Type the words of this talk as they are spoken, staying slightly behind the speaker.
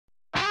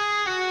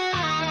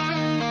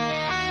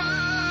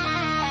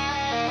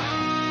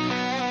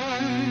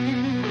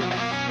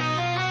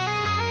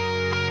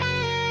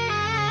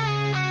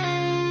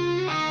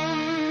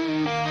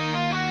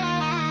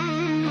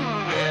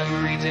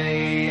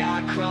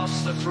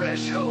across the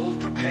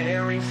threshold,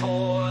 preparing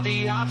for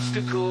the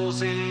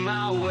obstacles in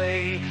my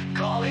way,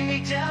 calling me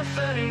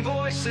deafening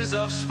voices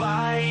of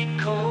spite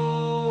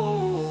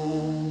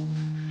cold.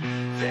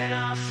 Then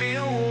I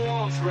feel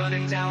warmth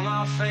running down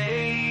my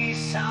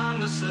face,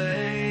 time to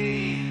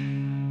slay.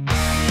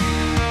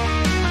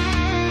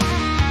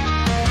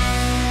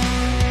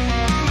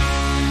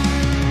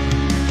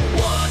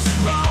 What's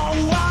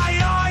wrong? Why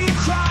are you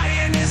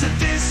crying? Isn't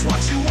this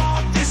what you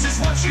want? This is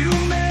what you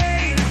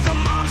made. The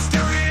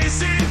monster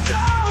isn't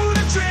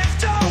gonna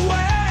drift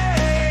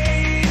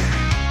away.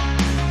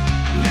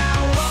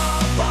 Now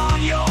up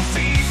on your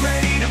feet,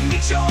 ready to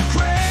meet your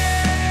grave.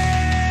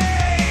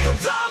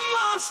 The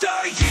monster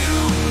you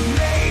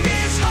made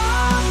is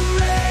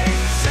hungry.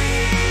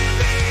 See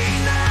me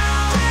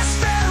now. This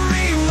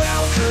very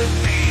well could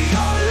be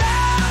your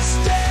last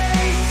day.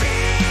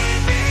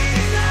 Feed me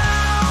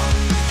now.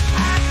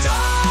 Act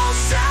all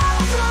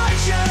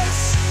self-righteous,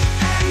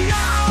 and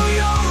now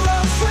you're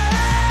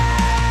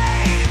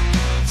afraid.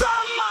 The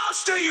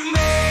monster you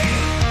made.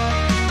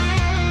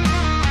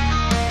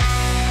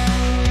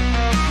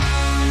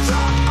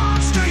 The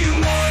monster you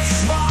made. What's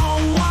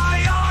wrong? Why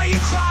are you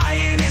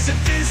crying?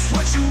 Isn't this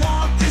what you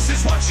want? This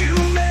is what you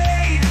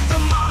made. The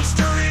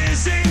monster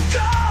isn't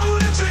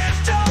gonna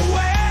drift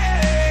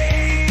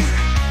away.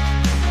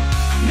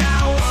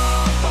 Now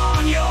up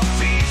on your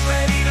feet,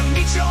 ready to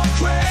meet your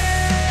grave.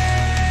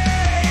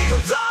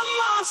 The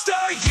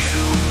monster you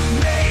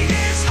made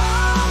is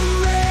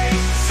hungry.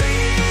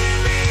 Feed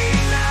me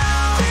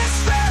now. This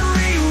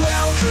very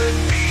well could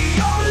be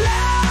your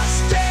last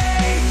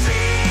day.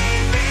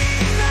 Feed me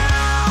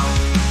now.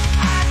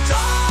 Act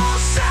all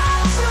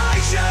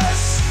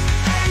self-righteous,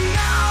 and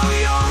now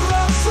you're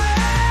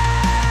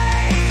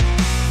afraid.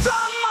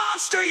 The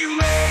monster you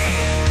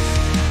made.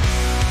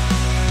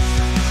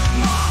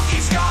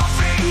 Monkeys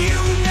coughing, you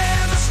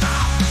never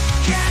stop.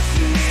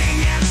 Cattening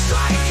and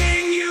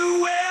striking, you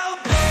will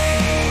pay.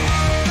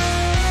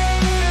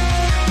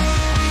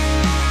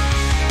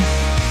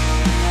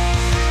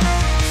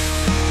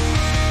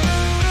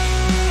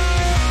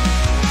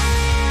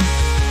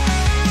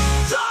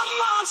 The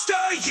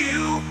monster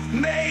you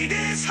made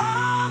is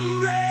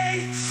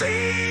hungry.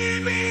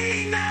 Feed me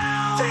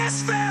now.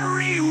 This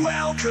very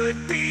well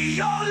could be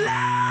your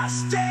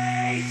last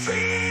day.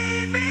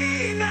 Feed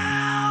me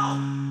now.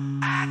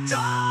 Act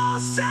all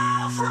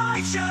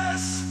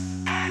self-righteous,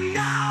 and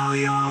now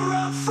you're